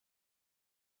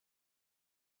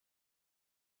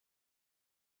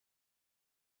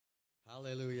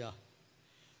Hallelujah.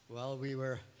 Well, we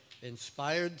were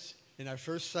inspired in our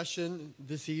first session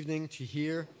this evening to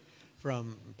hear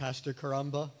from Pastor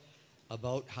Karamba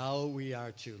about how we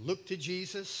are to look to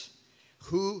Jesus,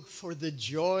 who for the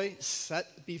joy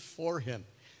set before him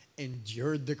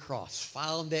endured the cross,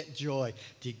 found that joy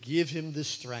to give him the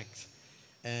strength.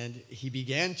 And he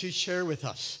began to share with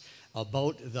us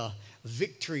about the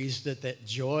victories that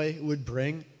joy would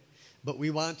bring. But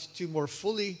we want to more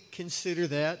fully consider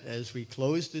that as we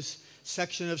close this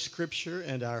section of Scripture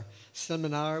and our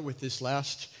seminar with this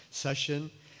last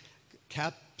session,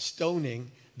 capstoning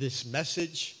this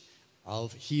message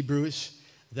of Hebrews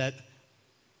that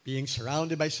being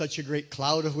surrounded by such a great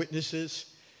cloud of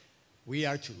witnesses, we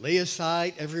are to lay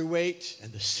aside every weight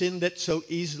and the sin that so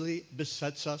easily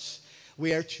besets us.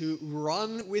 We are to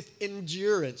run with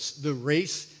endurance the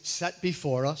race set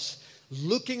before us,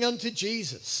 looking unto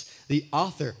Jesus, the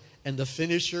author and the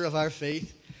finisher of our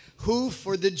faith, who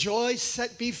for the joy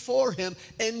set before him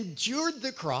endured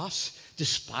the cross,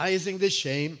 despising the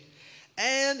shame,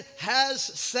 and has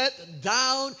sat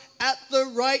down at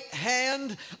the right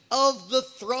hand of the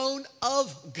throne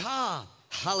of God.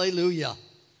 Hallelujah.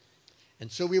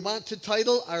 And so we want to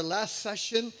title our last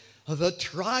session, The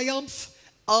Triumph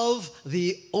of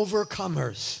the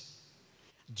Overcomers.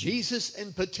 Jesus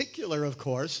in particular, of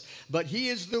course, but he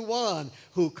is the one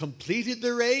who completed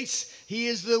the race. He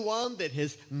is the one that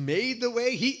has made the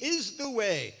way. He is the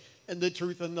way and the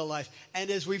truth and the life. And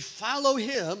as we follow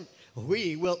him,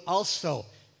 we will also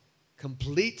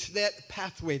complete that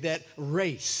pathway, that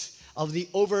race of the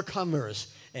overcomers,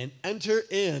 and enter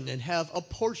in and have a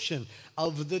portion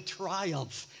of the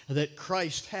triumph that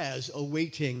Christ has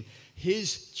awaiting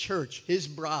his church, his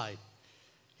bride.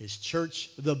 His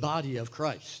church, the body of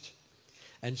Christ.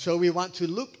 And so we want to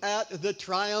look at the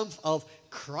triumph of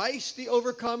Christ the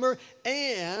overcomer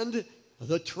and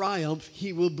the triumph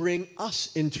he will bring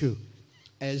us into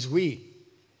as we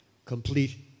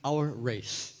complete our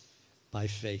race by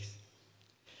faith.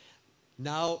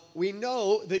 Now, we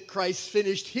know that Christ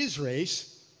finished his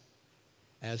race.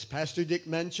 As Pastor Dick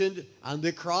mentioned, on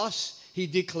the cross, he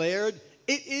declared,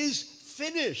 "It is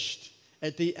finished."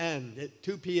 At the end, at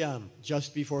 2 p.m.,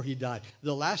 just before he died.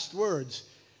 The last words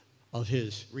of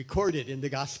his recorded in the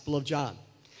Gospel of John.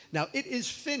 Now, it is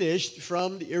finished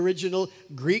from the original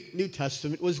Greek New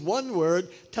Testament was one word,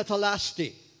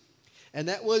 tetelestai. And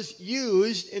that was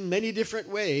used in many different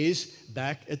ways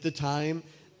back at the time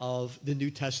of the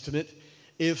New Testament.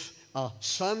 If a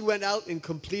son went out and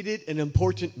completed an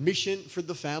important mission for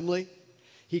the family,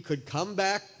 he could come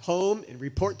back home and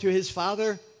report to his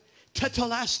father,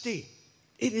 tetelestai.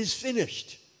 It is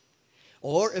finished.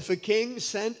 Or if a king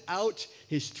sent out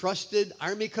his trusted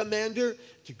army commander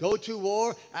to go to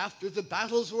war after the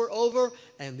battles were over,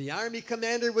 and the army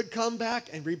commander would come back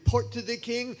and report to the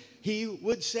king, he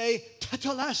would say,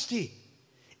 tetelestai,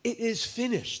 it is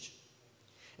finished.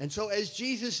 And so as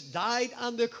Jesus died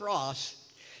on the cross,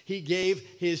 he gave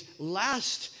his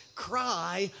last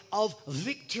cry of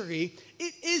victory.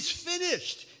 It is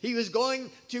finished. He was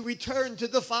going to return to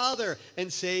the Father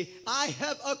and say, I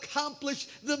have accomplished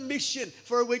the mission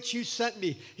for which you sent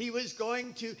me. He was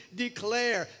going to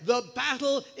declare, the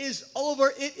battle is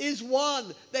over, it is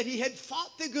won, that he had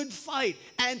fought the good fight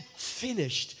and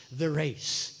finished the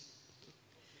race.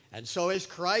 And so as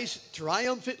Christ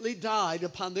triumphantly died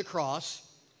upon the cross,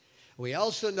 we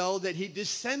also know that he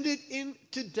descended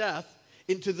into death,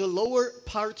 into the lower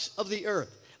parts of the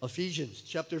earth. Ephesians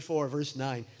chapter 4, verse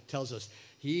 9 tells us,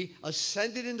 he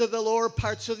ascended into the lower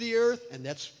parts of the earth, and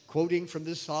that's quoting from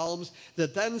the Psalms,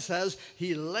 that then says,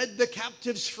 he led the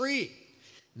captives free.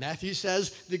 Matthew says,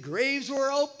 the graves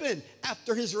were open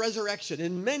after his resurrection,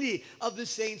 and many of the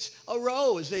saints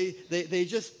arose. They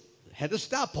just had a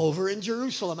stopover in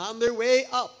Jerusalem on their way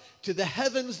up to the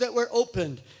heavens that were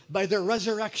opened by the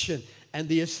resurrection and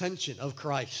the ascension of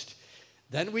Christ.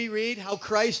 Then we read how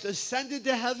Christ ascended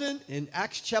to heaven in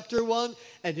Acts chapter 1,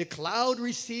 and a cloud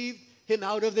received him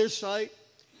out of their sight,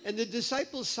 and the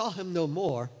disciples saw him no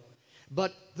more.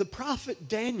 But the prophet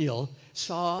Daniel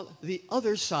saw the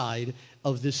other side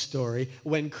of this story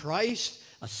when Christ,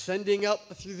 ascending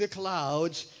up through the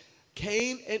clouds,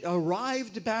 came and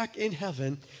arrived back in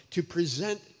heaven to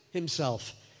present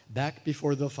himself back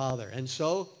before the Father. And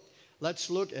so let's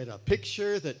look at a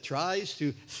picture that tries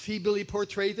to feebly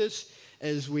portray this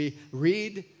as we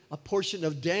read a portion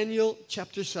of Daniel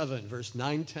chapter 7, verse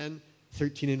 9, 10,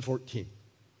 13, and 14.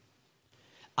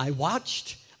 I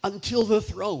watched until the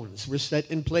thrones were set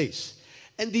in place,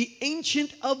 and the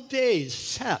Ancient of Days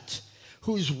sat,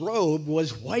 whose robe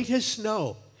was white as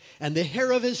snow, and the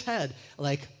hair of his head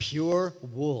like pure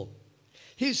wool.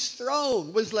 His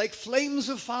throne was like flames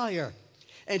of fire,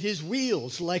 and his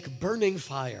wheels like burning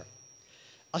fire.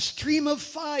 A stream of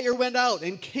fire went out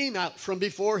and came out from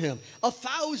before him.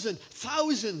 1,000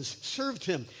 served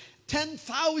him.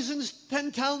 10,000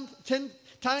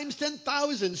 times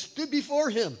 10,000 stood before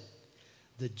him.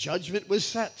 The judgment was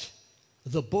set.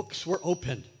 The books were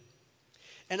opened.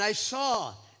 And I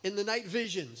saw in the night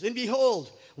visions, and behold,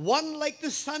 one like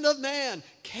the Son of Man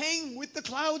came with the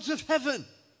clouds of heaven,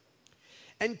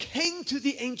 and came to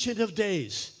the Ancient of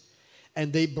Days,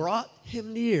 and they brought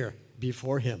him near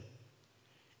before him.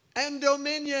 And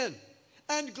dominion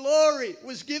and glory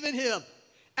was given him,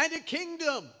 and a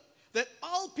kingdom that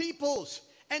all peoples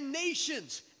and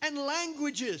nations and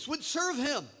languages would serve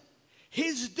him.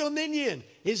 His dominion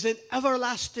is an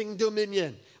everlasting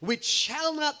dominion which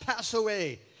shall not pass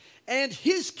away, and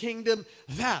his kingdom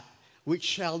that which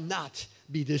shall not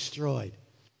be destroyed.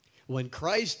 When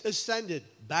Christ ascended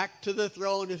back to the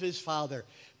throne of his Father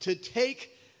to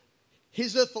take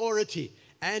his authority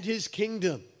and his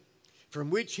kingdom, from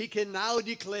which he can now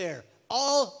declare,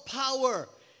 all power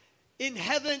in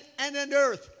heaven and on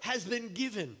earth has been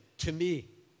given to me.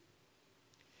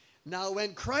 Now,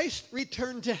 when Christ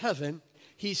returned to heaven,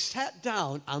 he sat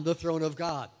down on the throne of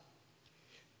God,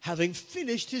 having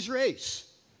finished his race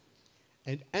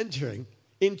and entering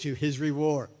into his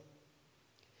reward.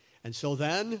 And so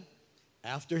then,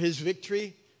 after his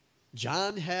victory,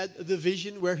 John had the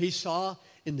vision where he saw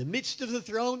in the midst of the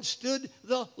throne stood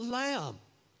the Lamb,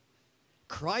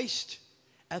 Christ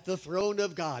at the throne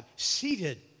of God,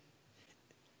 seated,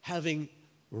 having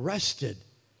rested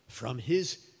from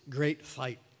his great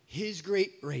fight, his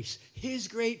great race, his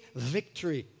great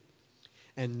victory.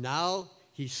 And now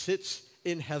he sits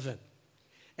in heaven,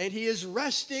 and he is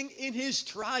resting in his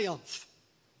triumph.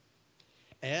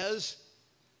 As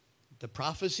the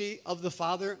prophecy of the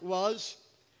Father was,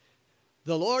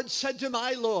 the Lord said to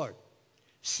my Lord,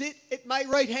 sit at my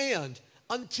right hand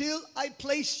until I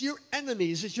place your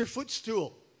enemies as your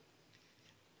footstool.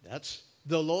 That's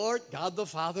the Lord, God the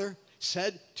Father,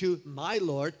 said to my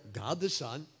Lord, God the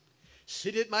Son,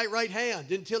 sit at my right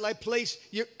hand until I place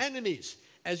your enemies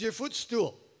as your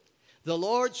footstool. The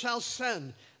Lord shall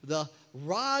send the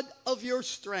rod of your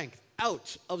strength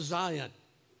out of Zion.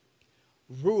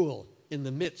 Rule in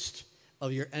the midst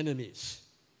of your enemies.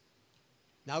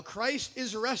 Now Christ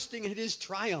is resting in his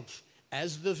triumph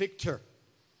as the victor,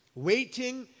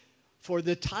 waiting for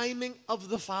the timing of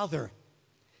the Father,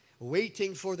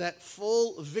 waiting for that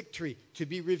full victory to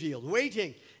be revealed,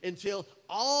 waiting until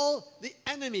all the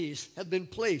enemies have been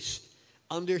placed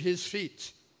under his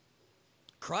feet.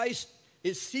 Christ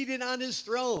is seated on his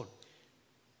throne.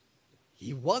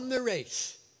 He won the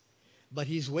race, but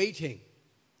he's waiting.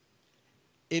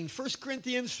 In 1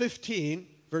 Corinthians 15,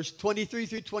 verse 23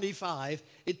 through 25,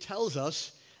 it tells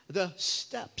us the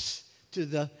steps to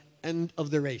the end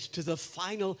of the race, to the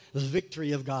final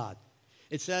victory of God.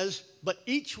 It says, but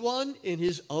each one in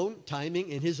his own timing,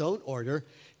 in his own order,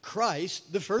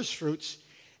 Christ, the first fruits,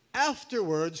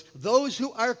 afterwards those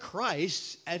who are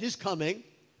Christ's at his coming,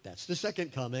 that's the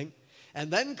second coming,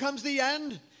 and then comes the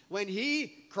end when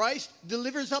he, Christ,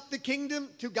 delivers up the kingdom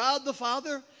to God the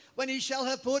Father, when he shall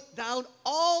have put down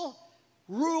all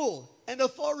rule and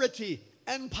authority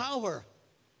and power.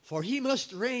 For he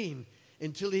must reign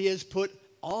until he has put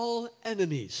all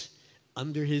enemies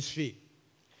under his feet.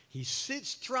 He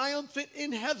sits triumphant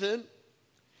in heaven,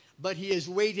 but he is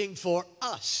waiting for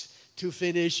us to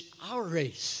finish our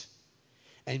race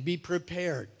and be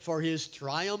prepared for his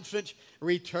triumphant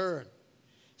return,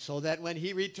 so that when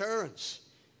he returns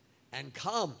and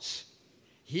comes,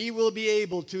 he will be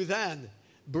able to then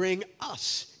bring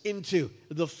us into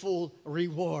the full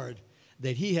reward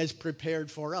that he has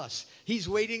prepared for us. He's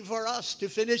waiting for us to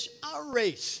finish our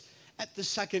race at the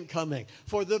second coming,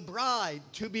 for the bride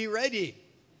to be ready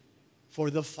for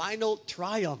the final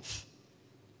triumph.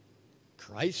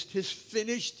 Christ has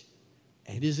finished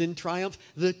and is in triumph.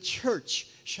 The church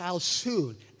shall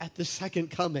soon, at the second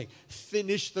coming,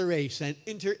 finish the race and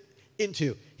enter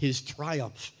into his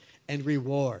triumph and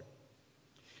reward.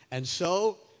 And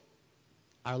so,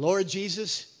 our Lord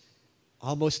Jesus,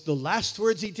 almost the last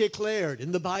words he declared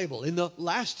in the Bible, in the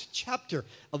last chapter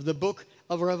of the book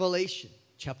of Revelation,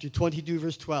 chapter 22,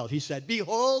 verse 12, he said,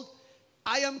 behold,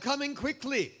 I am coming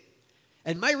quickly,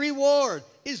 and my reward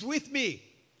is with me,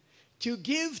 to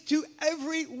give to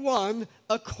every one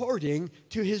according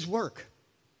to his work.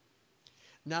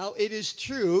 Now, it is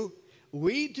true,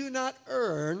 we do not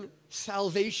earn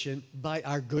salvation by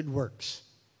our good works.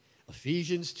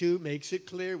 Ephesians 2 makes it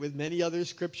clear, with many other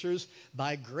scriptures,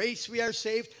 by grace we are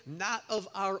saved, not of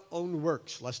our own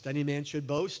works, lest any man should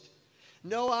boast.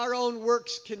 No, our own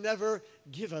works can never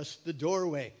give us the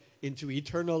doorway into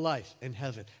eternal life in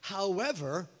heaven.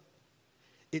 However,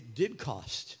 it did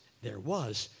cost. There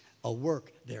was a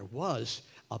work. There was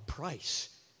a price.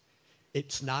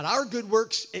 It's not our good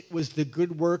works. It was the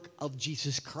good work of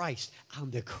Jesus Christ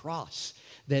on the cross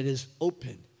that has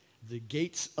opened the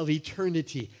gates of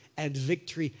eternity and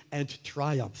victory and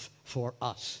triumph for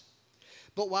us.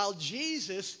 But while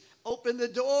Jesus opened the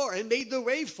door and made the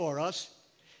way for us,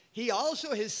 he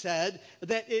also has said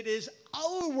that it is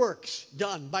our works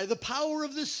done by the power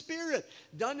of the Spirit,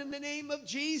 done in the name of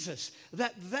Jesus,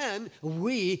 that then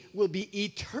we will be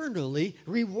eternally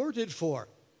rewarded for.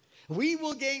 We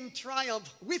will gain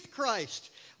triumph with Christ.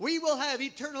 We will have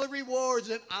eternal rewards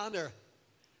and honor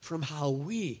from how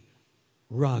we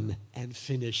run and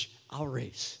finish our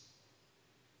race.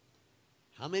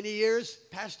 How many years,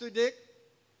 Pastor Dick?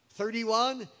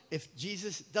 31? If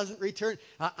Jesus doesn't return,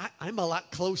 I'm a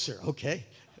lot closer, okay?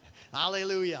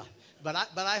 Hallelujah. But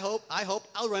I hope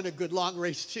I'll run a good long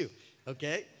race too,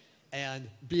 okay? And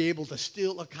be able to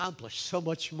still accomplish so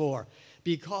much more,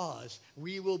 because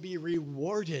we will be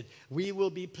rewarded. We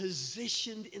will be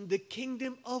positioned in the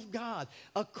kingdom of God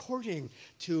according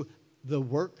to the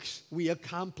works we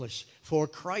accomplish for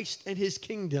Christ and his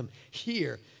kingdom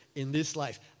here in this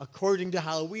life. According to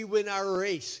how we win our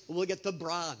race, we'll get the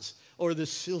bronze or the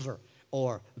silver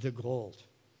or the gold.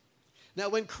 Now,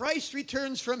 when Christ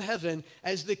returns from heaven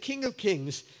as the King of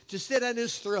Kings to sit on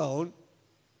his throne,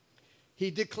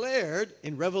 he declared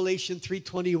in Revelation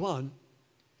 3:21,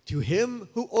 "To him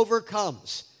who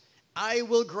overcomes, I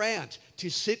will grant to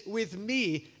sit with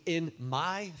me in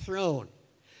my throne,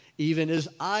 even as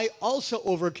I also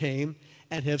overcame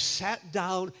and have sat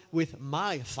down with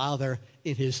my Father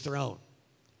in his throne."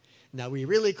 Now, we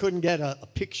really couldn't get a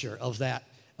picture of that,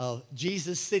 of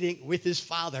Jesus sitting with his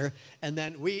Father, and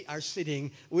then we are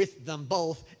sitting with them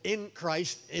both in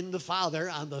Christ, in the Father,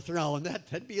 on the throne.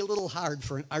 That'd be a little hard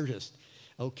for an artist,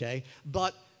 okay?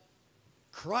 But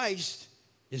Christ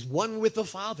is one with the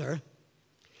Father,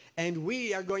 and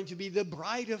we are going to be the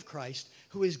bride of Christ,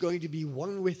 who is going to be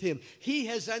one with him. He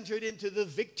has entered into the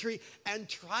victory and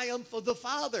triumph of the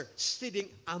Father, sitting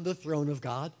on the throne of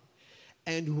God.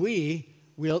 And we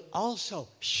will also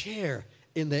share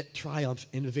in that triumph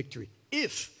and victory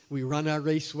if we run our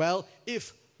race well,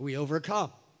 if we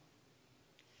overcome.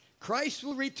 Christ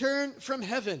will return from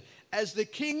heaven as the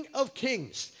King of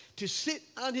Kings to sit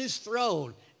on his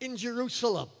throne in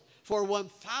Jerusalem for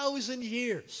 1,000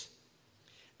 years.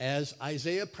 As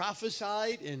Isaiah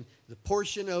prophesied in the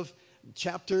portion of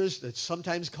chapters that's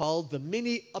sometimes called the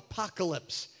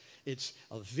mini-apocalypse. It's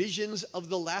visions of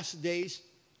the last days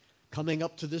coming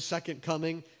up to the second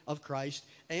coming of Christ.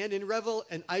 And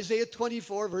in Isaiah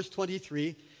 24, verse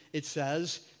 23, it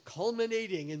says,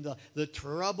 culminating in the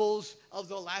troubles of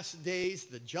the last days,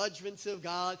 the judgments of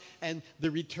God, and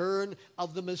the return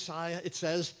of the Messiah, it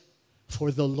says,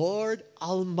 "For the Lord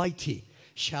Almighty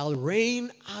shall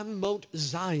reign on Mount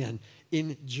Zion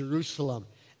in Jerusalem,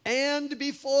 and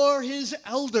before his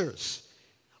elders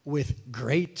with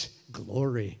great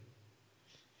glory."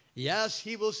 Yes,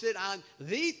 he will sit on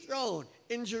the throne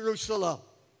in Jerusalem.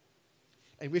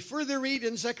 And we further read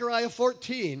in Zechariah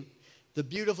 14, the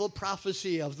beautiful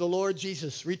prophecy of the Lord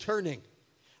Jesus returning,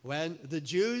 when the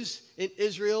Jews in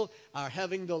Israel are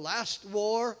having the last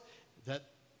war that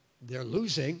they're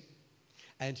losing,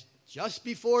 and just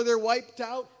before they're wiped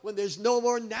out, when there's no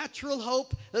more natural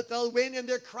hope that they'll win, and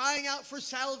they're crying out for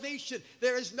salvation.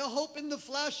 There is no hope in the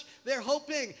flesh. They're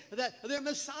hoping that their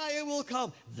Messiah will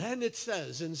come. Then it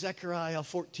says in Zechariah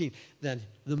 14, then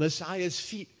the Messiah's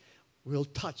feet will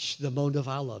touch the Mount of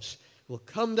Olives, will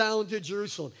come down to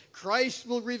Jerusalem. Christ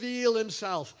will reveal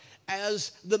himself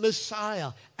as the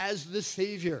Messiah, as the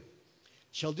Savior,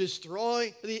 shall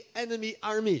destroy the enemy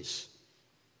armies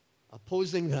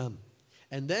opposing them.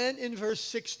 And then in verse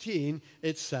 16,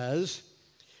 it says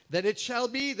that it shall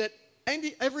be that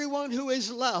everyone who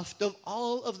is left of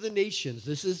all of the nations,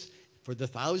 this is for the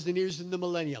 1,000 years in the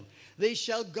millennium, they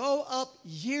shall go up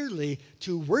yearly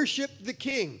to worship the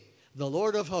King, the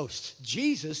Lord of hosts,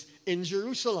 Jesus, in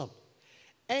Jerusalem,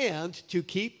 and to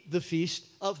keep the Feast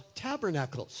of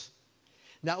Tabernacles.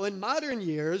 Now, in modern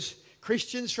years,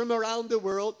 Christians from around the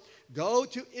world go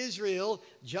to Israel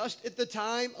just at the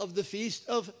time of the Feast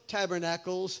of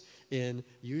Tabernacles,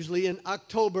 usually in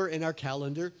October in our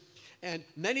calendar. And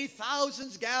many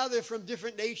thousands gather from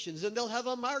different nations, and they'll have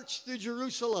a march through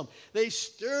Jerusalem. They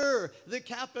stir the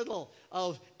capital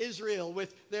of Israel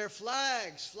with their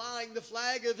flags, flying the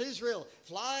flag of Israel,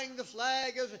 flying the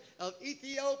flag of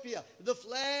Ethiopia, the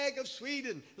flag of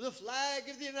Sweden, the flag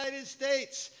of the United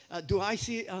States. Do I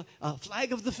see a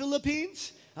flag of the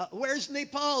Philippines? Where's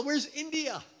Nepal? Where's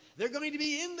India? They're going to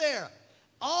be in there.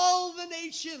 All the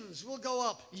nations will go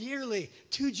up yearly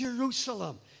to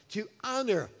Jerusalem to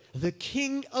honor the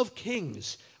King of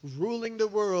Kings ruling the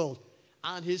world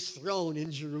on his throne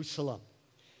in Jerusalem.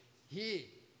 He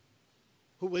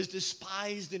who was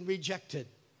despised and rejected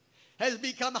has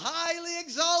become highly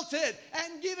exalted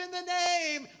and given the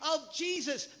name of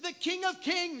Jesus, the King of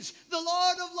Kings, the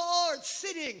Lord of Lords,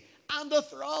 sitting on the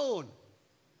throne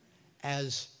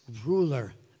as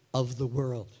ruler of the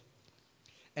world.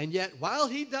 And yet, while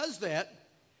he does that,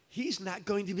 he's not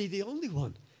going to be the only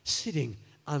one sitting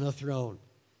on a throne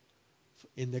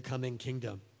in the coming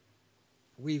kingdom.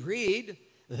 We read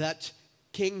that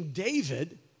King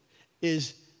David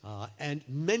is, and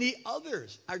many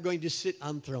others are going to sit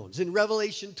on thrones. In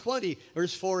Revelation 20,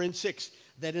 verse 4 and 6,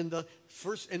 that in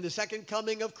the second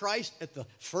coming of Christ, at the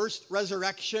first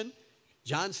resurrection,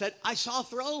 John said, I saw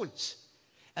thrones,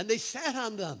 and they sat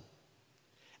on them.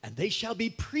 And they shall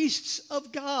be priests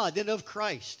of God and of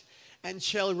Christ, and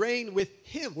shall reign with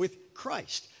him, with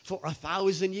Christ, for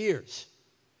 1,000 years.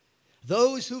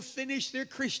 Those who finish their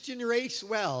Christian race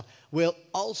well will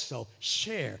also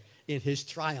share in his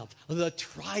triumph, the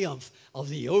triumph of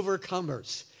the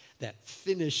overcomers that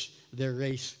finish their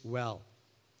race well.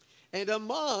 And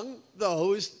among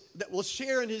those that will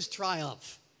share in his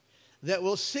triumph, that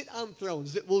will sit on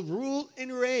thrones, that will rule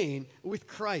and reign with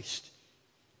Christ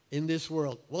in this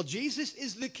world. Well, Jesus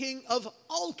is the King of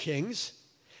all kings,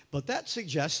 but that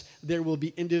suggests there will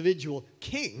be individual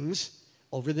kings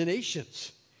over the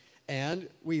nations. And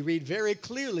we read very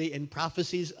clearly in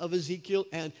prophecies of Ezekiel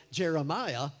and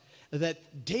Jeremiah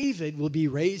that David will be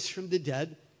raised from the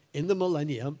dead in the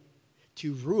millennium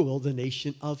to rule the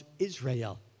nation of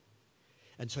Israel.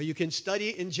 And so you can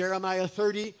study in Jeremiah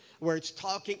 30 where it's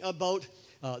talking about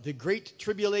the great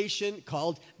tribulation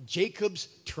called Jacob's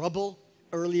trouble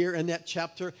earlier in that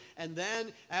chapter. And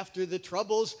then after the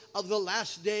troubles of the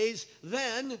last days,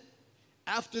 then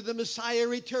after the Messiah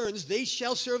returns, they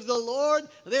shall serve the Lord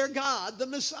their God, the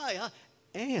Messiah,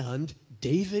 and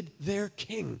David their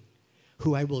king,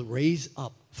 who I will raise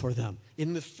up for them.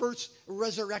 In the first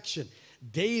resurrection,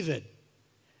 David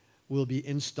will be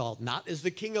installed, not as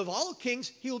the king of all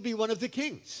kings, he will be one of the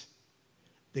kings,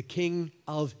 the king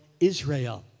of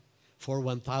Israel for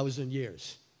 1,000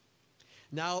 years.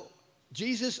 Now,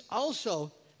 Jesus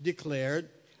also declared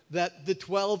that the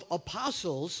 12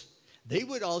 apostles, they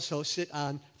would also sit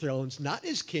on thrones, not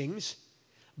as kings,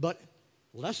 but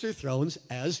lesser thrones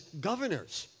as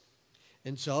governors.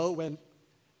 And so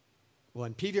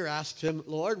when Peter asked him,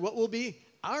 Lord, what will be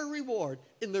our reward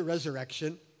in the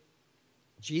resurrection?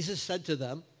 Jesus said to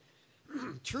them,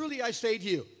 truly I say to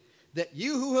you, that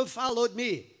you who have followed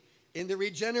me in the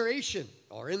regeneration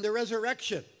or in the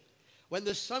resurrection, when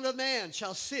the Son of Man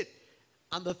shall sit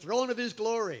on the throne of his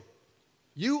glory,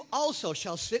 you also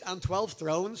shall sit on 12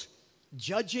 thrones,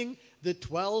 judging the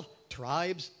 12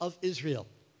 tribes of Israel.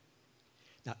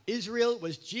 Now, Israel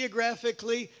was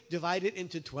geographically divided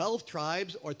into 12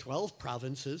 tribes or 12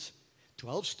 provinces,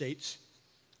 12 states,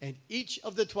 and each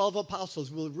of the 12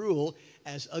 apostles will rule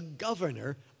as a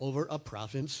governor over a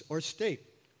province or state.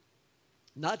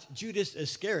 Not Judas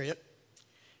Iscariot.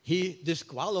 He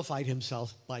disqualified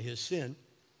himself by his sin.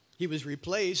 He was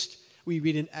replaced, we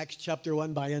read in Acts chapter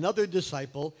 1, by another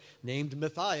disciple named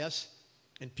Matthias.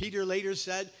 And Peter later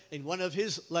said, in one of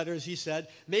his letters, he said,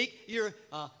 make your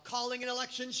calling and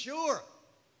election sure.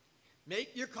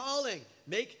 Make your calling,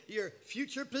 make your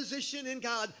future position in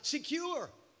God secure.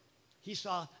 He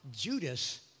saw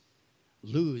Judas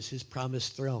lose his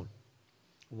promised throne.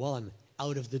 One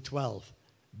out of the 12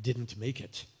 didn't make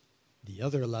it. The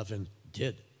other 11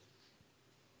 did.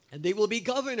 And they will be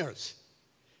governors.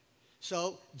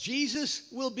 So Jesus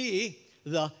will be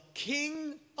the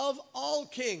King of all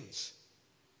kings.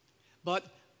 But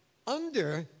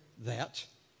under that,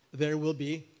 there will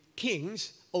be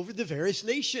kings over the various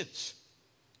nations.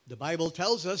 The Bible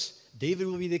tells us David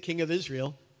will be the king of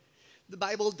Israel. The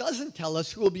Bible doesn't tell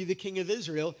us who will be the king of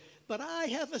Israel, but I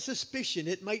have a suspicion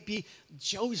it might be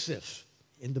Joseph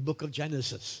in the book of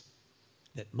Genesis.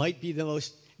 That might be the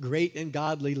most great and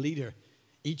godly leader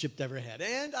Egypt ever had.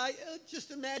 And I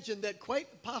just imagine that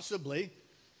quite possibly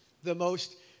the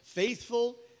most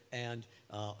faithful and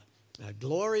a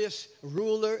glorious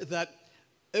ruler that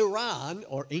Iran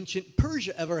or ancient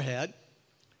Persia ever had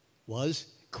was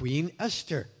Queen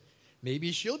Esther.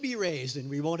 Maybe she'll be raised and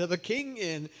we won't have a king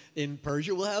in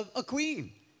Persia. We'll have a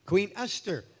queen, Queen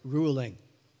Esther, ruling.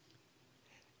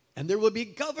 And there will be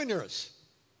governors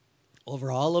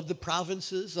over all of the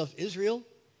provinces of Israel,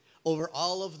 over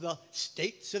all of the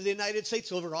states of the United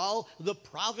States, over all the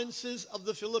provinces of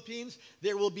the Philippines.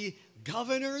 There will be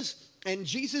governors. And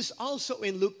Jesus also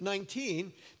in Luke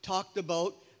 19 talked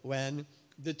about when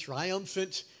the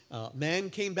triumphant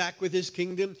man came back with his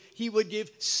kingdom, he would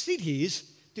give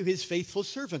cities to his faithful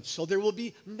servants. So there will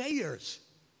be mayors.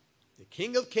 The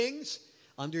King of Kings,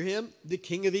 under him, the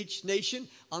king of each nation,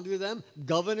 under them,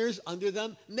 governors, under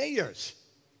them, mayors.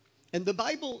 And the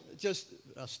Bible just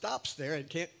stops there and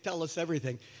can't tell us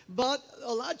everything. But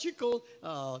a logical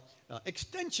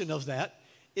extension of that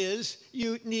is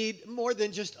you need more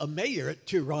than just a mayor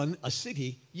to run a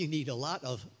city. You need a lot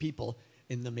of people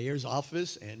in the mayor's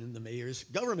office and in the mayor's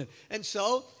government. And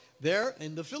so there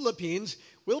in the Philippines,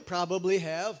 we'll probably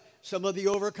have some of the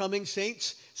overcoming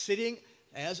saints sitting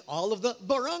as all of the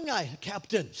barangay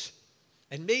captains.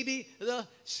 And maybe the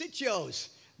sitios.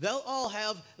 They'll all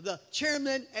have the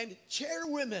chairmen and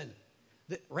chairwomen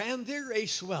that ran their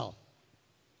race well.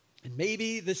 And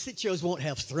maybe the sitios won't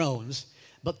have thrones,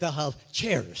 but they'll have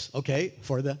chairs, okay,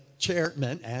 for the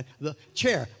chairmen and the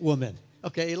chairwomen.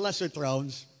 Okay, lesser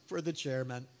thrones for the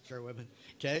chairmen, chairwomen,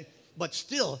 okay? But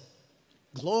still,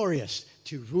 glorious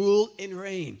to rule and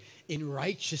reign in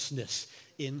righteousness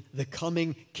in the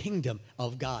coming kingdom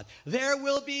of God. There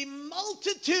will be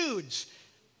multitudes,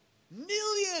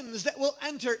 millions that will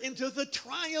enter into the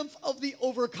triumph of the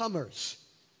overcomers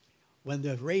when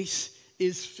the race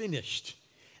is finished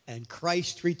and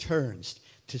Christ returns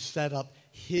to set up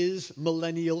his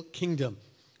millennial kingdom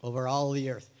over all the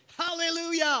earth.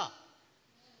 Hallelujah!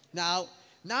 Now,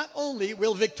 not only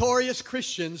will victorious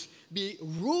Christians be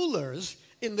rulers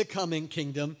in the coming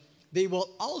kingdom, they will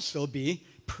also be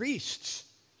priests.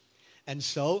 And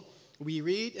so we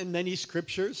read in many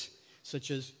scriptures,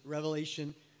 such as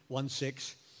Revelation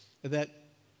 1:6, that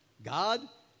God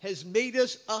has made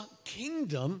us a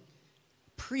kingdom,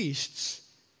 priests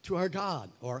to our God,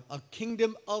 or a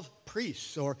kingdom of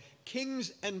priests, or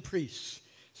kings and priests,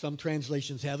 some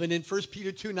translations have. And in 1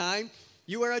 Peter 2:9,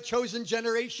 you are a chosen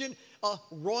generation, a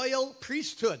royal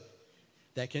priesthood.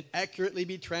 That can accurately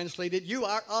be translated, you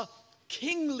are a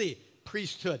kingly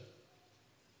priesthood.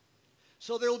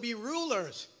 So there will be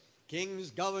rulers,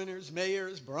 kings, governors,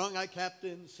 mayors, barangay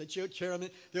captains, sitio chairmen.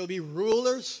 There will be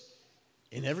rulers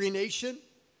in every nation.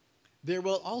 There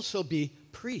will also be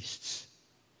priests,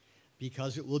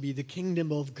 because it will be the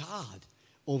kingdom of God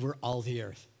over all the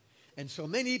earth. And so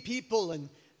many people in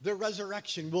the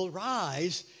resurrection will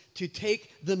rise to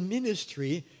take the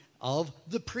ministry of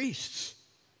the priests.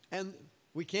 And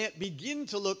we can't begin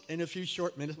to look in a few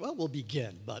short minutes. Well, we'll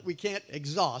begin, but we can't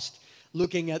exhaust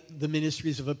looking at the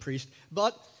ministries of a priest.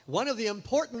 But one of the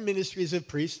important ministries of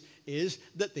priests is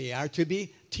that they are to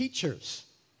be teachers.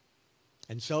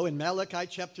 And so in Malachi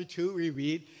chapter 2, we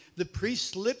read, the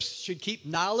priest's lips should keep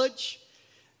knowledge.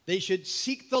 They should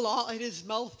seek the law at his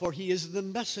mouth, for he is the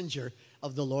messenger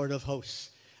of the Lord of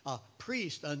hosts. A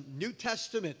priest, a New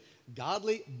Testament,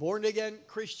 godly, born-again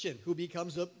Christian who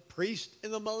becomes a priest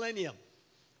in the millennium.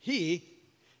 He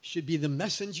should be the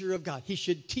messenger of God. He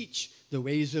should teach the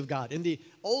ways of God. In the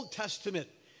Old Testament,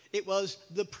 it was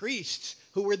the priests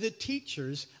who were the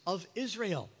teachers of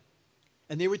Israel.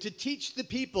 And they were to teach the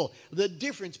people the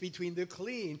difference between the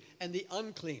clean and the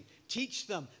unclean. Teach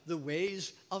them the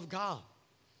ways of God.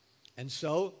 And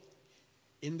so,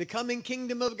 in the coming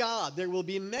kingdom of God, there will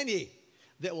be many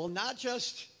that will not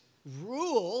just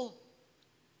rule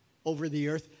over the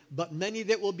earth, but many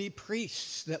that will be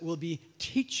priests, that will be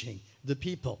teaching the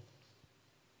people.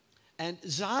 And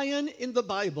Zion in the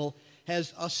Bible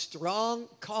has a strong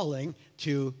calling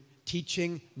to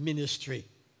teaching ministry.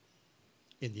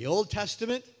 In the Old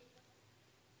Testament,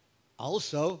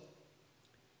 also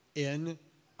in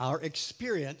our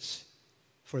experience,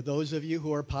 for those of you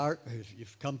who are if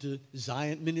you've come to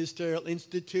Zion Ministerial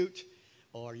Institute,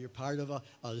 or you're part of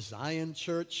a Zion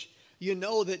church, you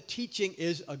know that teaching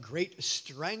is a great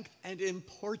strength and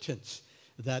importance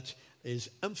that is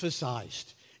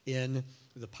emphasized in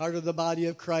the part of the body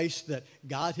of Christ that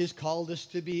God has called us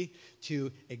to be,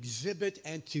 to exhibit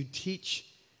and to teach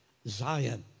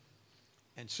Zion.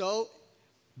 And so,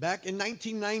 back in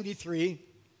 1993,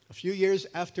 a few years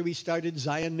after we started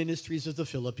Zion Ministries of the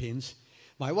Philippines,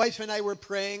 my wife and I were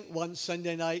praying one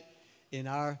Sunday night in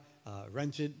our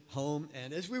rented home.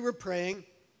 And as we were praying,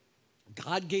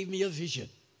 God gave me a vision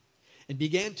and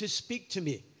began to speak to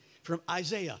me from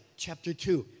Isaiah chapter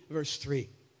 2, verse 3.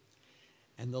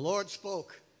 And the Lord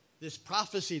spoke this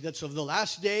prophecy that's of the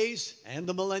last days and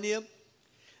the millennium,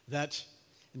 that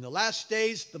in the last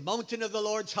days, the mountain of the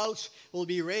Lord's house will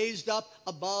be raised up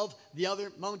above the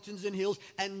other mountains and hills,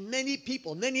 and many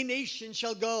people, many nations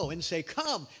shall go and say,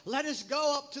 come, let us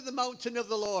go up to the mountain of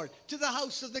the Lord, to the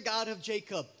house of the God of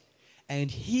Jacob. And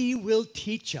he will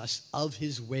teach us of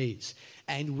his ways,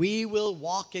 and we will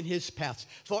walk in his paths.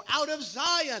 For out of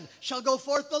Zion shall go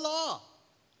forth the law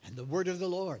and the word of the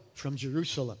Lord from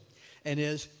Jerusalem. And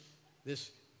as this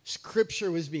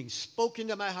scripture was being spoken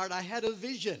to my heart, I had a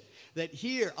vision that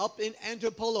here up in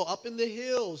Antipolo, up in the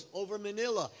hills over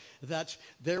Manila, that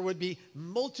there would be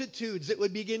multitudes that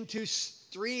would begin to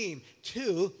stream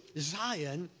to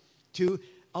Zion, to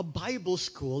a Bible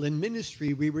school and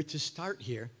ministry we were to start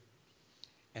here,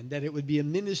 and that it would be a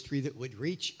ministry that would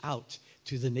reach out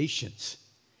to the nations.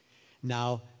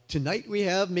 Now, tonight we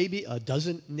have maybe a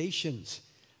dozen nations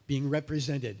being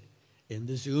represented in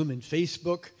the Zoom and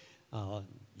Facebook.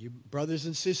 You brothers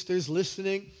and sisters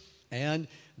listening, and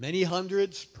many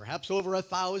hundreds, perhaps over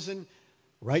 1,000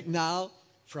 right now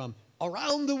from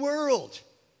around the world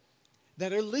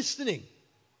that are listening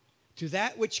to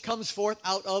that which comes forth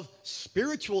out of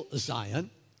spiritual Zion,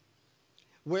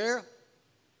 where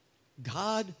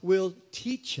God will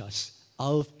teach us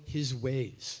of his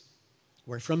ways,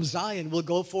 where from Zion will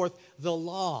go forth the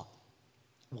law,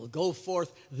 will go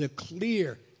forth the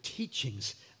clear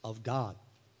teachings of God.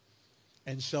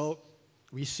 And so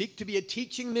we seek to be a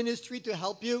teaching ministry to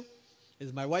help you.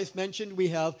 As my wife mentioned, we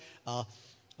have a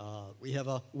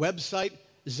website,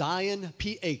 Zion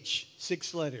PH,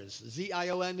 6 letters,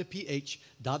 ZIONPH.com.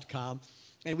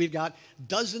 And we've got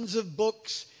dozens of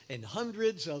books and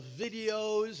hundreds of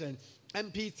videos and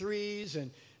MP3s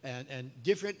and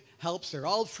different helps. They're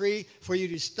all free for you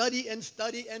to study and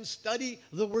study and study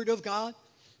the Word of God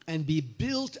and be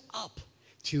built up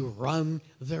to run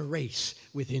the race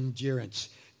with endurance,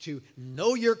 to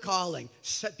know your calling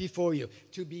set before you,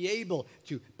 to be able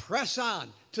to press on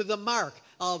to the mark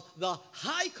of the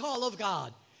high call of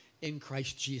God in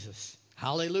Christ Jesus.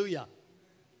 Hallelujah.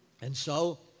 And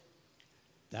so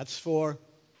that's for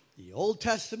the Old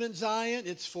Testament Zion.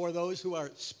 It's for those who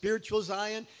are spiritual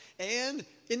Zion. And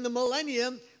in the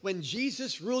millennium, when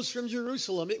Jesus rules from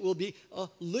Jerusalem, it will be a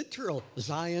literal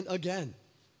Zion again,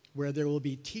 where there will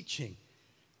be teaching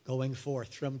going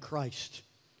forth from Christ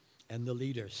and the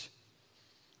leaders.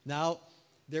 Now,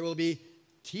 there will be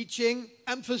teaching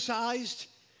emphasized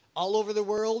all over the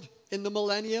world in the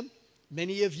millennium.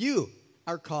 Many of you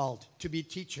are called to be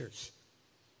teachers.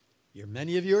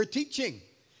 Many of you are teaching,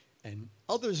 and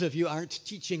others of you aren't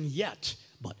teaching yet,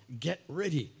 but get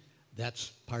ready.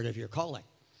 That's part of your calling.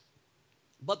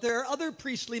 But there are other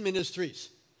priestly ministries.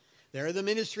 There are the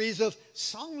ministries of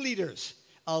song leaders,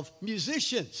 of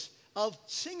musicians, of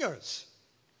singers.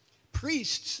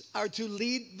 Priests are to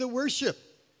lead the worship.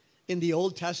 In the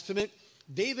Old Testament,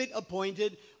 David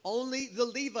appointed only the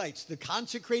Levites, the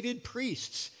consecrated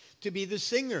priests, to be the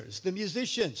singers, the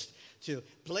musicians, to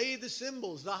play the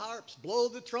cymbals, the harps, blow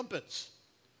the trumpets.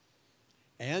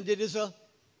 And it is a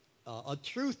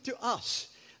truth to us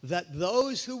that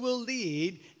those who will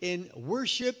lead in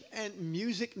worship and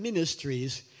music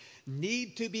ministries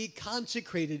need to be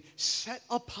consecrated, set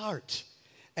apart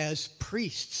as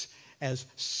priests, as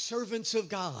servants of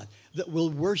God that will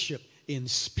worship in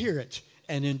spirit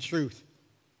and in truth.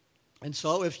 And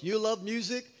so if you love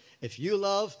music, if you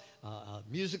love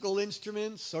musical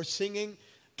instruments or singing,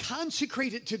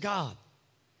 consecrate it to God.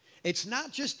 It's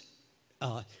not just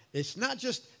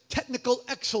technical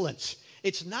excellence.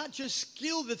 It's not just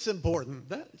skill that's important.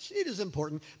 It is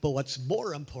important, but what's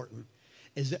more important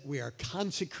is that we are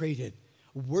consecrated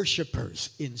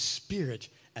worshipers in spirit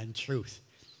and truth.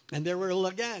 And there will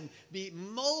again be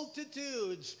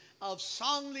multitudes of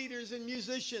song leaders and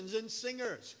musicians and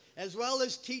singers, as well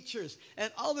as teachers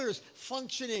and others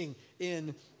functioning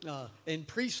in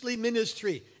priestly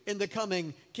ministry in the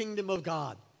coming kingdom of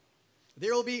God.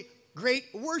 There will be great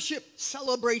worship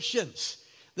celebrations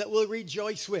that we'll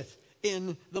rejoice with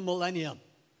in the millennium.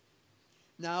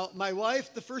 Now, my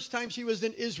wife, the first time she was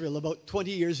in Israel about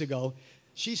 20 years ago,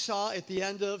 she saw at the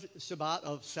end of Shabbat,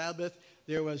 of Sabbath,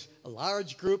 there was a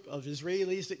large group of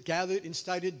Israelis that gathered and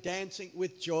started dancing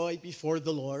with joy before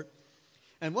the Lord.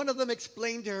 And one of them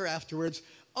explained to her afterwards,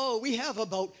 oh, we have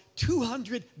about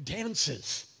 200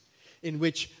 dances in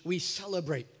which we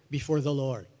celebrate before the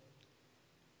Lord.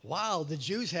 Wow, the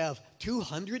Jews have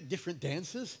 200 different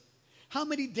dances? How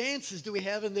many dances do we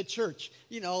have in the church?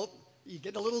 You know, you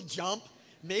get a little jump.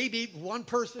 Maybe one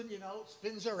person,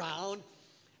 spins around.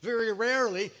 Very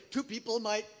rarely, two people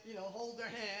might, hold their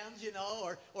hands,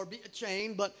 or be a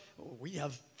chain. But we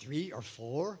have 3 or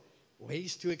 4.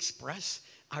 ways to express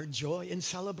our joy and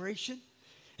celebration.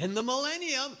 In the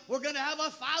millennium, we're going to have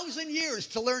 1,000 years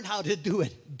to learn how to do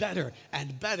it better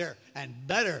and better and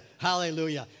better.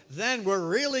 Hallelujah. Then we're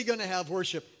really going to have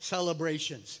worship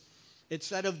celebrations. It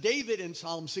said of David in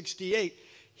Psalm 68,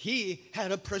 he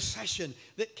had a procession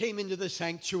that came into the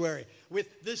sanctuary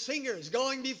with the singers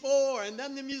going before, and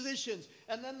then the musicians,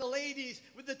 and then the ladies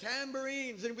with the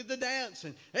tambourines and with the dance.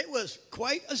 And it was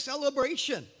quite a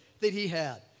celebration that he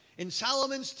had. In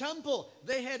Solomon's temple,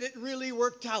 they had it really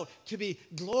worked out to be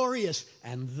glorious.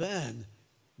 And then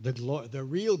the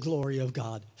real glory of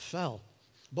God fell.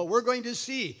 But we're going to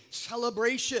see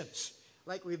celebrations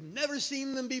like we've never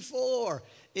seen them before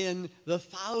in the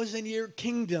 1,000-year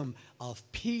kingdom of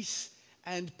peace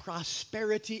and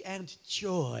prosperity and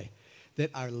joy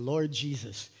that our Lord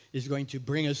Jesus is going to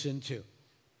bring us into.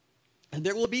 And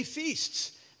there will be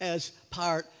feasts as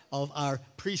part of our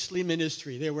priestly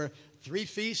ministry. There were 3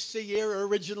 feasts a year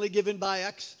originally given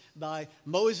by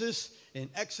Moses in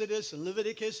Exodus and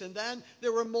Leviticus, and then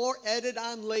there were more added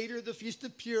on later, the Feast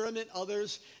of Purim and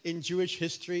others in Jewish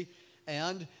history.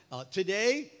 And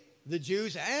today, the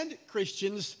Jews and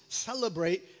Christians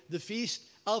celebrate the Feast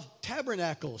of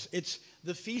Tabernacles. It's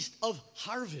the Feast of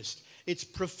Harvest. It's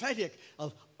prophetic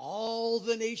of all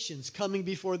the nations coming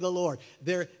before the Lord.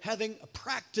 They're having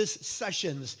practice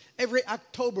sessions every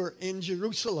October in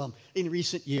Jerusalem in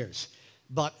recent years.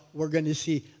 But we're going to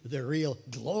see the real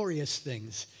glorious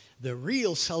things, the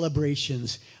real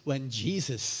celebrations when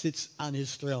Jesus sits on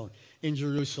his throne in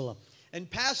Jerusalem. And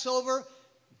Passover,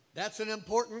 that's an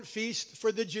important feast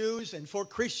for the Jews, and for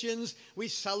Christians, we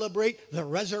celebrate the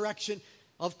resurrection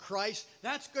of Christ.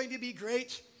 That's going to be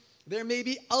great. There may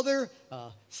be other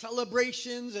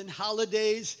celebrations and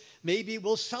holidays. Maybe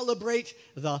we'll celebrate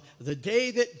the day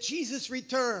that Jesus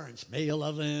returns, May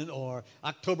 11 or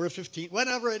October 15,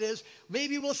 whatever it is.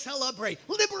 Maybe we'll celebrate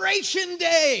Liberation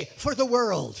Day for the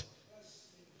world.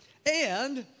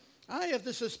 And I have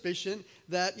the suspicion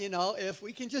that, if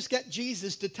we can just get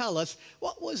Jesus to tell us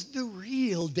what was the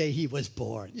real day he was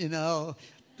born,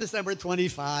 December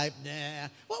 25,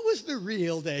 what was the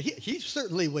real day? He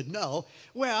certainly would know.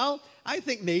 Well, I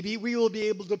think maybe we will be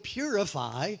able to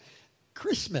purify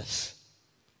Christmas.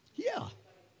 Yeah.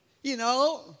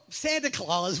 Santa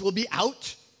Claus will be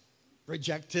out,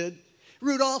 rejected.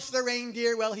 Rudolph the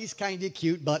reindeer, well, he's kind of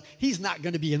cute, but he's not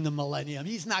going to be in the millennium.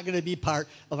 He's not going to be part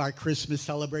of our Christmas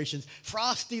celebrations.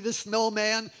 Frosty the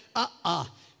snowman,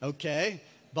 okay.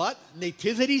 But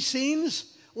nativity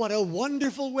scenes, what a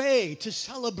wonderful way to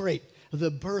celebrate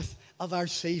the birth of our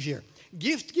Savior.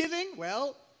 Gift giving,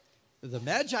 well, the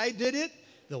Magi did it,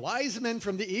 the wise men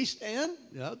from the East, and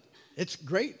it's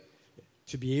great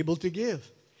to be able to give.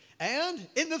 And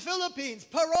in the Philippines,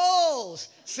 paroles,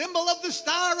 symbol of the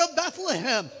Star of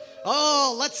Bethlehem.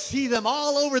 Oh, let's see them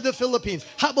all over the Philippines.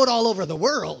 How about all over the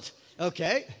world?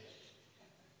 Okay.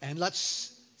 And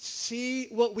let's see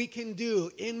what we can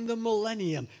do in the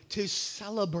millennium to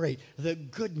celebrate the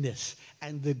goodness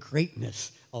and the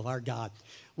greatness of our God.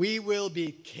 We will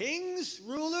be kings,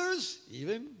 rulers,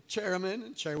 even chairmen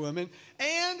and chairwomen,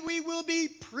 and we will be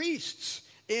priests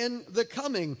in the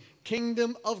coming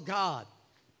kingdom of God.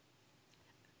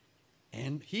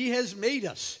 And he has made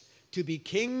us to be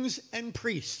kings and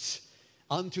priests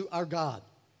unto our God,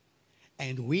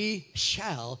 and we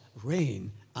shall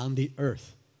reign on the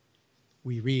earth.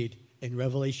 We read in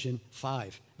Revelation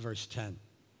 5, verse 10.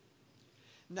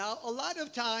 Now, a lot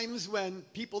of times when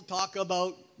people talk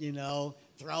about,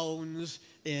 thrones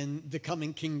in the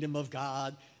coming kingdom of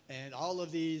God and all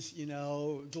of these,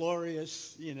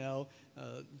 glorious,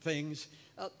 things,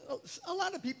 a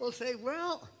lot of people say,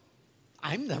 well,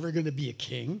 I'm never going to be a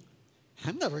king.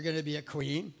 I'm never going to be a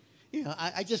queen.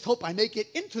 I just hope I make it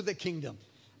into the kingdom.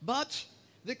 But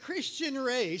the Christian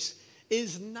race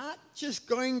is not just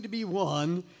going to be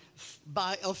won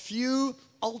by a few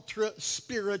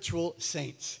ultra-spiritual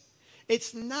saints.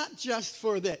 It's not just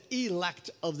for the elect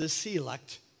of the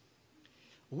select.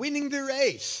 Winning the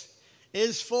race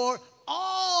is for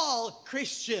all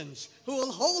Christians who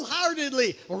will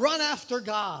wholeheartedly run after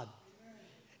God.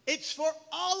 It's for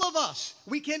all of us.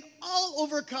 We can all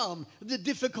overcome the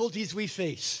difficulties we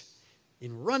face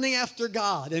in running after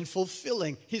God and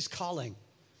fulfilling his calling.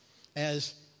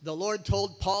 As the Lord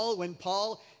told Paul, when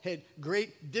Paul had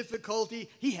great difficulty,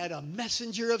 he had a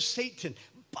messenger of Satan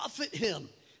buffet him.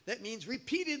 That means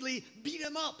repeatedly beat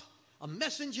him up. A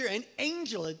messenger, an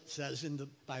angel, it says in the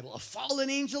Bible, a fallen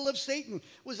angel of Satan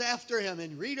was after him.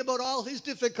 And read about all his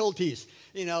difficulties.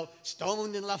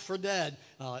 Stoned and left for dead,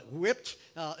 whipped,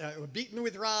 beaten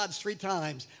with rods 3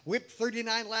 times, whipped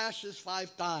 39 lashes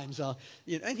 5 times.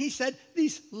 And he said,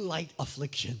 these light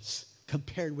afflictions.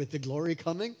 compared with the glory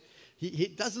coming. He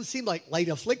doesn't seem like light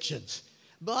afflictions.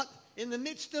 But in the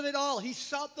midst of it all, he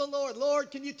sought the Lord.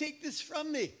 Lord, can you take this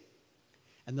from me?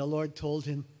 And the Lord told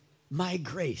him, my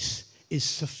grace is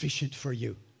sufficient for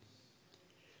you.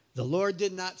 The Lord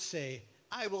did not say,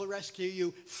 I will rescue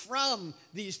you from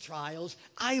these trials.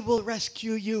 I will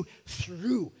rescue you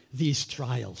through these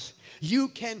trials. You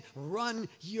can run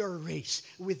your race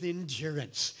with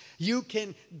endurance. You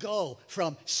can go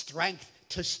from strength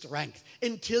to strength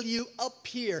until you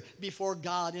appear before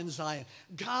God in Zion.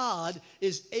 God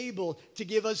is able to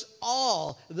give us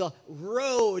all the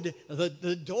road,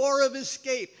 the door of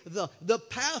escape, the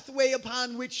pathway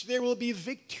upon which there will be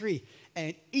victory.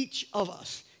 And each of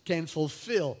us can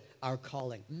fulfill our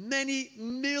calling. Many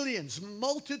millions,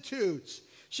 multitudes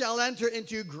shall enter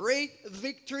into great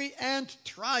victory and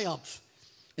triumph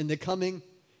in the coming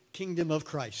kingdom of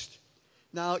Christ.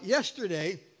 Now,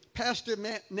 yesterday, Pastor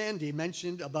Nandy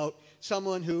mentioned about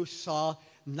someone who saw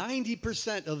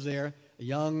 90% of their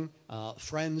young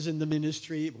friends in the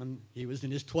ministry when he was in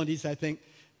his 20s, I think,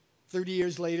 30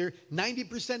 years later,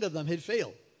 90% of them had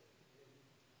failed.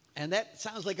 And that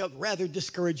sounds like a rather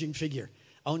discouraging figure.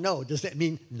 Oh no, does that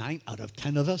mean 9 out of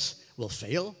 10 of us will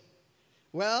fail?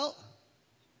 Well,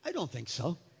 I don't think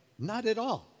so. Not at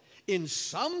all. In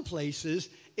some places,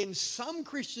 in some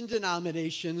Christian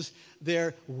denominations,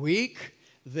 they're weak,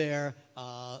 they're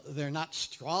not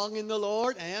strong in the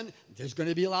Lord, and there's going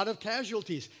to be a lot of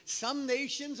casualties. Some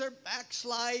nations are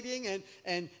backsliding,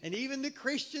 and even the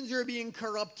Christians are being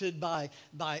corrupted by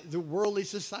the worldly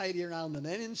society around them.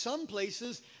 And in some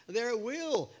places, there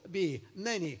will be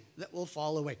many that will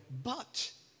fall away.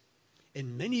 But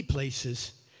in many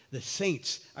places, the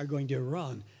saints are going to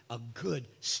run a good,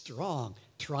 strong,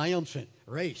 triumphant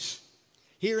race.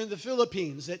 Here in the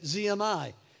Philippines at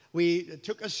ZMI, we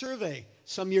took a survey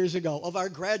some years ago of our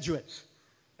graduates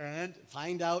and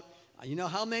find out,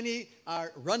 how many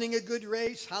are running a good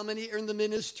race, how many are in the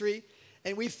ministry.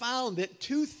 And we found that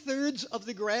 2/3 of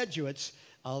the graduates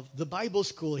of the Bible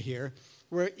school here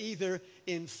were either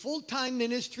in full-time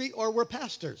ministry or were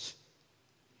pastors.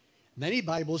 Many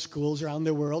Bible schools around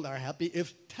the world are happy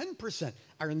if 10%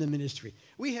 are in the ministry.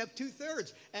 We have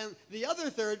 2/3. And the other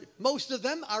third, most of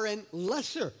them are in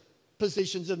lesser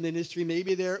positions of ministry.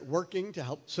 Maybe they're working to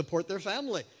help support their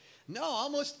family. No,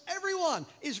 almost everyone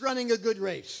is running a good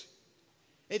race.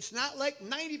 It's not like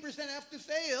 90% have to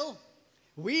fail.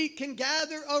 We can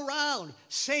gather around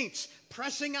saints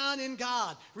pressing on in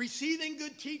God, receiving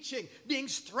good teaching, being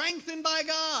strengthened by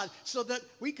God, so that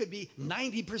we could be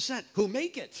 90% who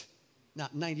make it,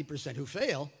 not 90% who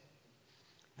fail.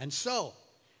 And so,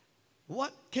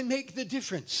 what can make the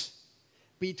difference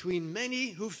between many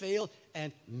who fail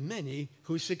and many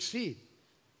who succeed?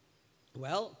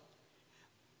 Well,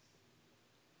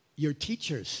 your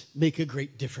teachers make a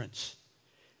great difference.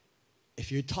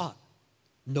 If you're taught,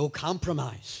 no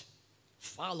compromise,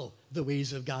 follow the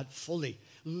ways of God fully,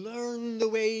 learn the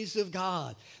ways of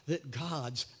God, that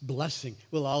God's blessing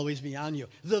will always be on you.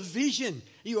 The vision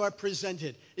you are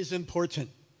presented is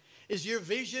important. Is your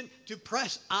vision to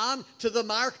press on to the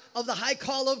mark of the high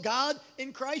call of God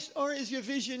in Christ? Or is your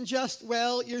vision just,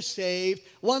 well, you're saved,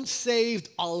 once saved,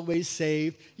 always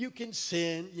saved. You can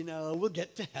sin, we'll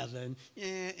get to heaven.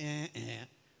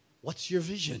 What's your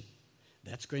vision?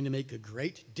 That's going to make a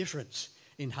great difference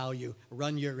in how you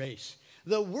run your race.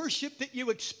 The worship that you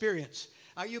experience.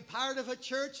 Are you part of a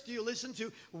church? Do you listen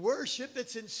to worship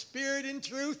that's in spirit and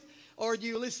truth? Or do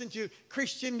you listen to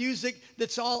Christian music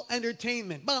that's all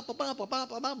entertainment? Yeah.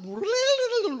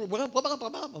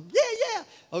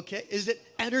 Okay, is it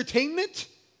entertainment?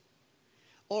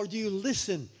 Or do you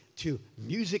listen to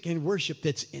music and worship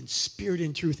that's in spirit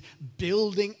and truth,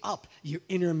 building up your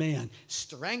inner man,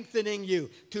 strengthening you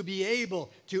to be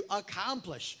able to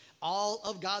accomplish all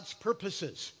of God's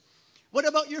purposes? What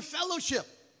about your fellowship?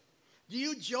 Do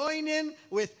you join in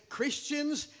with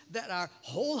Christians that are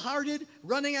wholehearted,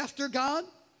 running after God?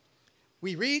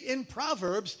 We read in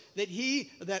Proverbs that he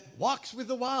that walks with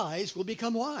the wise will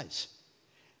become wise,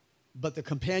 but the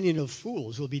companion of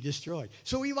fools will be destroyed.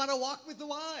 So we want to walk with the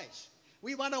wise.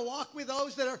 We want to walk with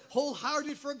those that are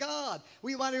wholehearted for God.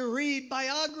 We want to read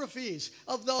biographies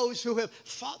of those who have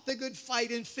fought the good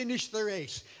fight and finished the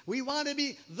race. We want to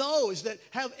be those that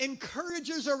have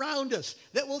encouragers around us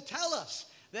that will tell us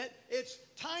that it's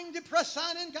time to press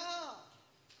on in God.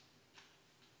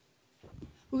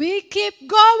 We keep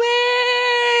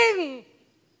going.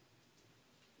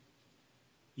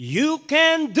 You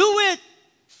can do it.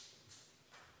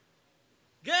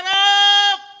 Get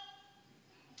up.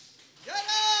 Get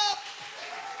up.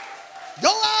 Go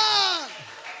on.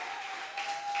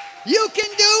 You can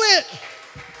do it.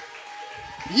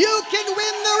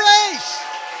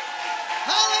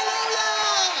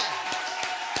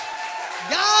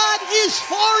 is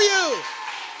for you,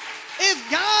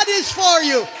 if God is for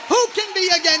you, who can be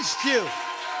against you?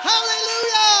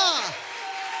 Hallelujah!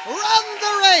 Run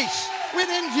the race with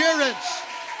endurance.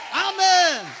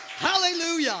 Amen.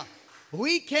 Hallelujah.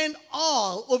 We can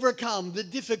all overcome the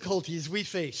difficulties we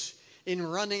face in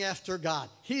running after God.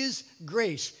 His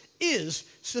grace is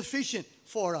sufficient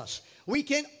for us. We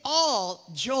can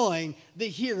all join the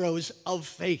heroes of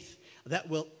faith that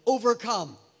will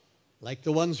overcome, like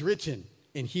the ones written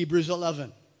in Hebrews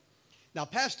 11. Now,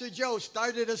 Pastor Joe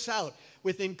started us out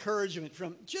with encouragement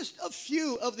from just a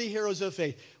few of the heroes of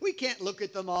faith. We can't look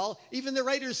at them all. Even the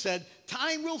writer said,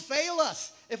 time will fail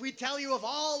us if we tell you of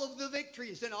all of the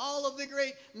victories and all of the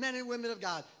great men and women of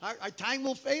God. Our time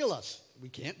will fail us. We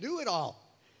can't do it all.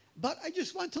 But I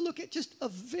just want to look at just a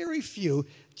very few,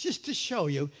 just to show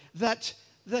you that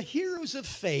the heroes of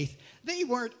faith, they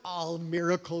weren't all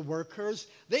miracle workers.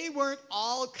 They weren't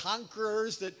all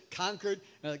conquerors that conquered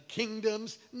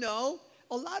kingdoms. No,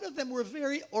 a lot of them were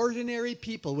very ordinary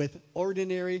people with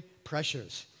ordinary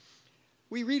pressures.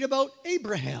 We read about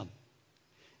Abraham.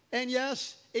 And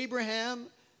yes, Abraham,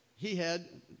 he had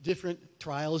different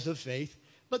trials of faith.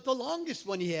 But the longest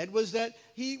one he had was that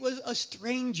he was a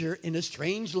stranger in a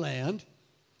strange land,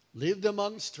 lived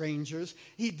among strangers.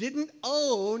 He didn't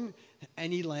own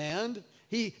any land.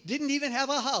 He didn't even have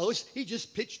a house. He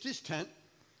just pitched his tent.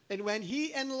 And when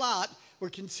he and Lot were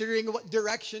considering what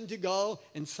direction to go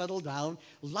and settle down,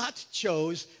 Lot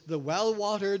chose the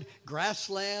well-watered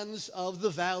grasslands of the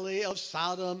valley of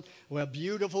Sodom, a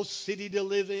beautiful city to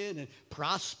live in and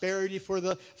prosperity for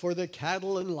the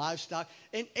cattle and livestock.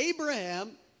 And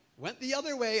Abraham went the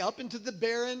other way up into the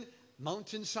barren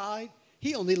mountainside.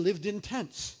 He only lived in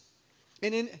tents.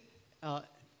 And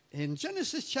in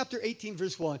Genesis chapter 18,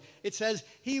 verse 1, it says,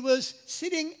 he was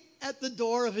sitting at the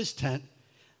door of his tent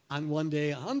on one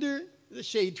day under the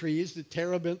shade trees, the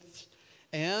terebinths,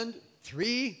 and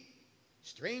 3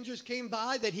 strangers came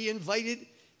by that he invited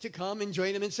to come and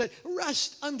join him and said,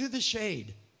 rest under the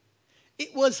shade.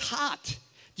 It was hot.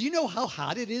 Do you know how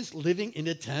hot it is living in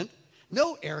a tent?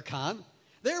 No aircon.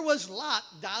 There was Lot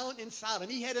down in Sodom.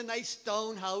 He had a nice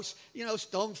stone house,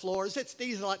 stone floors. It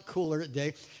stays a lot cooler at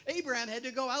day. Abraham had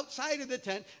to go outside of the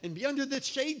tent and be under the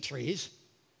shade trees.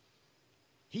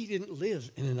 He didn't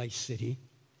live in a nice city.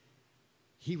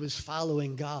 He was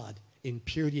following God in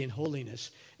purity and holiness.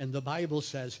 And the Bible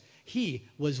says he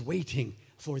was waiting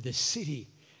for the city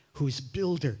whose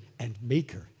builder and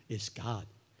maker is God.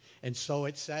 And so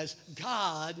it says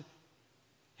God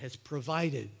has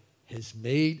provided, has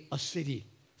made a city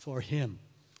for him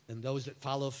and those that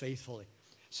follow faithfully.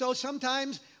 So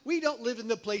sometimes we don't live in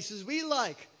the places we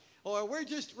like, or we're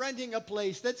just renting a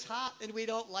place that's hot and we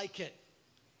don't like it.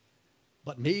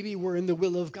 But maybe we're in the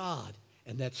will of God,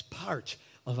 and that's part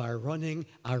of our running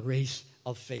our race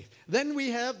of faith. Then we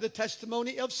have the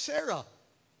testimony of Sarah.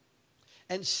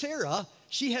 And Sarah,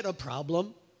 she had a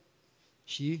problem.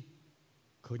 She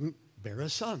couldn't bear a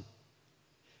son.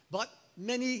 But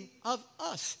many of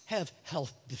us have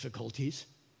health difficulties.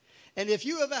 And if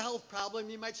you have a health problem,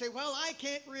 you might say, well, I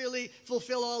can't really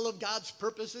fulfill all of God's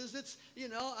purposes. It's,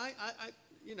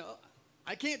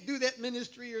 I can't do that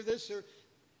ministry or this or,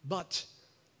 but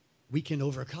we can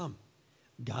overcome.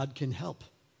 God can help.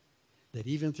 That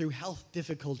even through health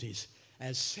difficulties,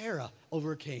 as Sarah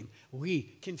overcame,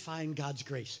 we can find God's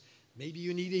grace. Maybe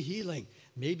you need a healing.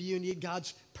 Maybe you need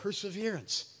God's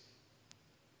perseverance.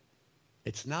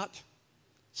 It's not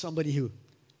somebody who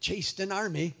chased an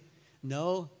army.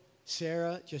 No,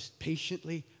 Sarah just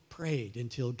patiently prayed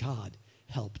until God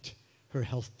helped her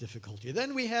health difficulty.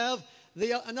 Then we have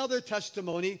another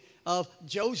testimony of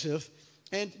Joseph.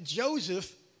 And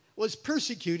Joseph was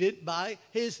persecuted by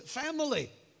his family.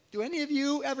 Do any of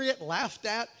you ever get laughed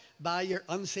at by your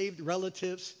unsaved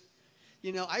relatives?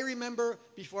 I remember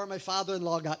before my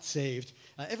father-in-law got saved,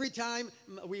 every time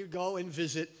we would go and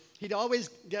visit, he'd always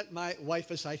get my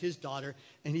wife aside, his daughter,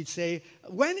 and he'd say,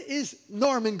 when is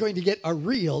Norman going to get a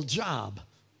real job?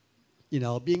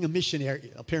 Being a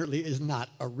missionary apparently is not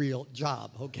a real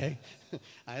job, okay?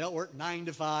 I don't work 9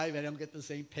 to 5, I don't get the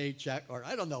same paycheck, or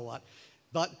I don't know what.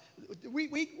 But we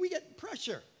get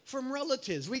pressure from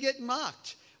relatives. We get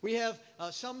mocked. We have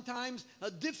sometimes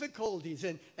difficulties.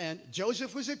 And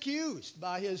Joseph was accused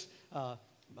by his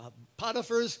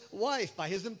Potiphar's wife, by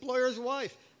his employer's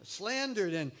wife,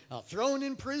 slandered and thrown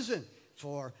in prison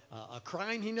for a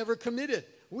crime he never committed.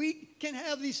 We can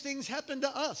have these things happen to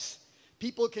us.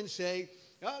 People can say,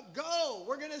 go,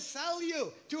 we're going to sell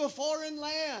you to a foreign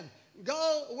land.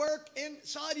 Go work in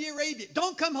Saudi Arabia.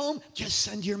 Don't come home, just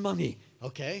send your money,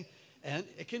 okay? And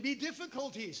it can be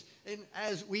difficulties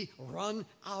as we run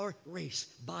our race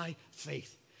by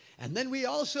faith. And then we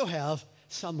also have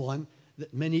someone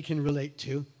that many can relate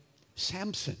to,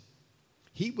 Samson.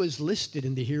 He was listed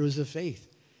in the heroes of faith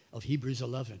of Hebrews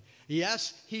 11.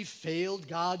 Yes, he failed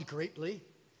God greatly,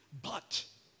 but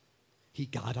he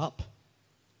got up.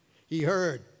 He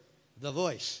heard the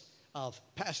voice of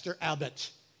Pastor Abbott.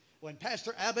 When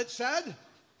Pastor Abbott said,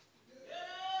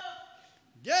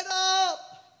 "Get up!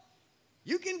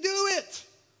 You can do it!"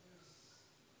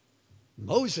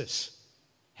 Moses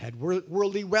had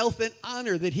worldly wealth and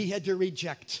honor that he had to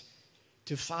reject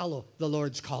to follow the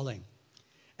Lord's calling.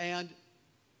 And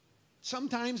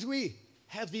sometimes we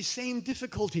have these same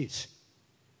difficulties.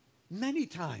 Many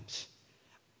times,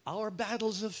 our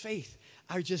battles of faith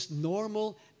are just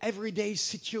normal, everyday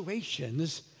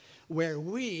situations where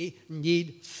we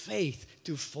need faith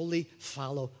to fully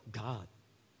follow God.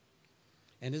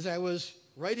 And as I was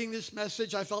writing this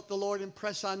message, I felt the Lord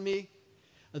impress on me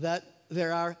that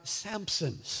there are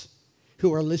Samsons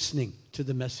who are listening to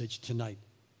the message tonight.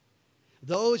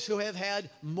 Those who have had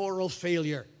moral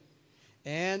failure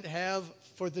and have,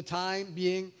 for the time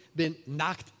being, been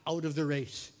knocked out of the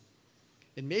race.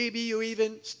 And maybe you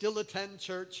even still attend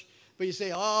church, but you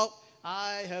say, "Oh,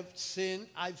 I have sinned.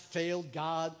 I've failed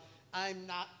God. I'm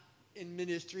not in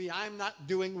ministry. I'm not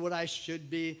doing what I should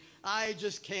be. I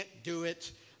just can't do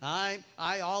it. I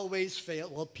always fail."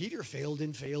 Well, Peter failed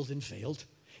and failed and failed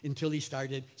until he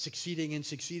started succeeding and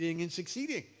succeeding and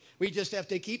succeeding. We just have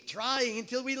to keep trying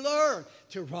until we learn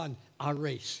to run our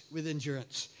race with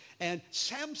endurance. And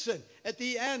Samson, at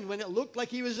the end, when it looked like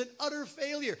he was an utter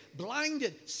failure,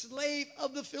 blinded, slave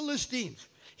of the Philistines,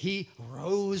 he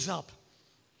rose up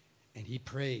and he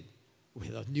prayed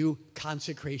with a new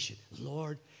consecration.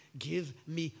 "Lord, give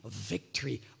me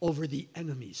victory over the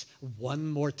enemies one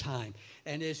more time."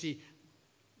 And as he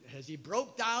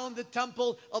broke down the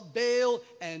temple of Baal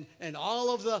and all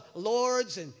of the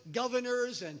lords and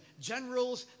governors and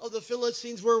generals of the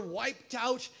Philistines were wiped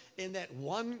out in that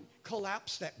one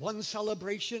collapse, that one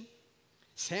celebration,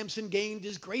 Samson gained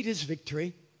his greatest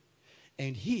victory,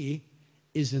 and he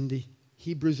is in the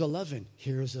Hebrews 11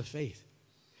 heroes of faith.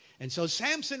 And so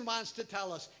Samson wants to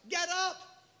tell us, get up.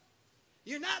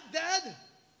 You're not dead.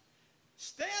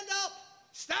 Stand up.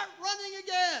 Start running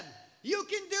again. You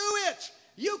can do it.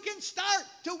 You can start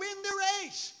to win the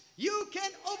race. You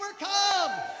can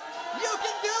overcome. You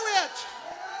can do it.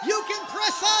 You can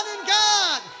press on in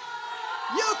God.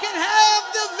 You can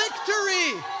have the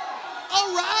victory.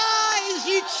 Arise,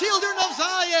 ye children of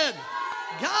Zion.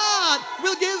 God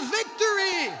will give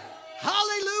victory.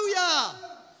 Hallelujah.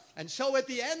 And so at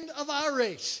the end of our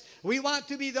race, we want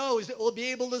to be those that will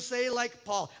be able to say like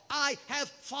Paul, "I have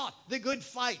fought the good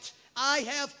fight. I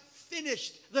have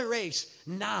finished the race.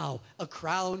 Now a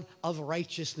crown of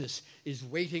righteousness is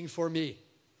waiting for me."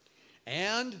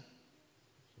 And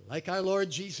like our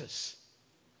Lord Jesus,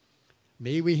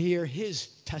 may we hear his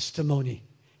testimony.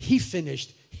 He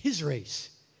finished his race.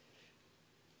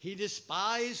 He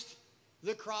despised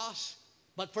the cross,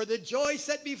 but for the joy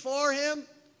set before him,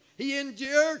 he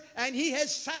endured, and he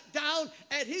has sat down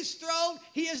at his throne.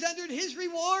 He has entered his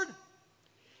reward.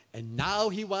 And now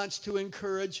he wants to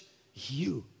encourage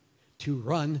you to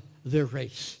run the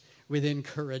race with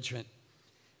encouragement.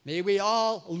 May we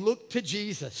all look to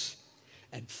Jesus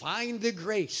and find the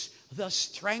grace, the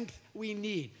strength we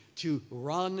need to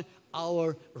run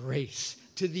our race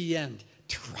to the end,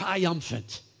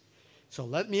 triumphant. So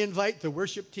let me invite the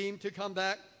worship team to come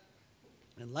back,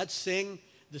 and let's sing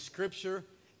the scripture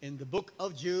in the book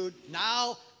of Jude.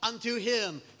 "Now unto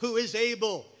him who is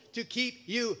able to keep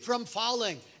you from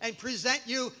falling and present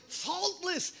you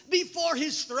faultless before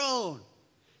his throne.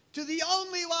 To the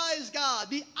only wise God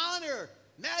be honor,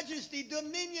 majesty,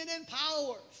 dominion, and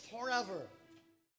power forever.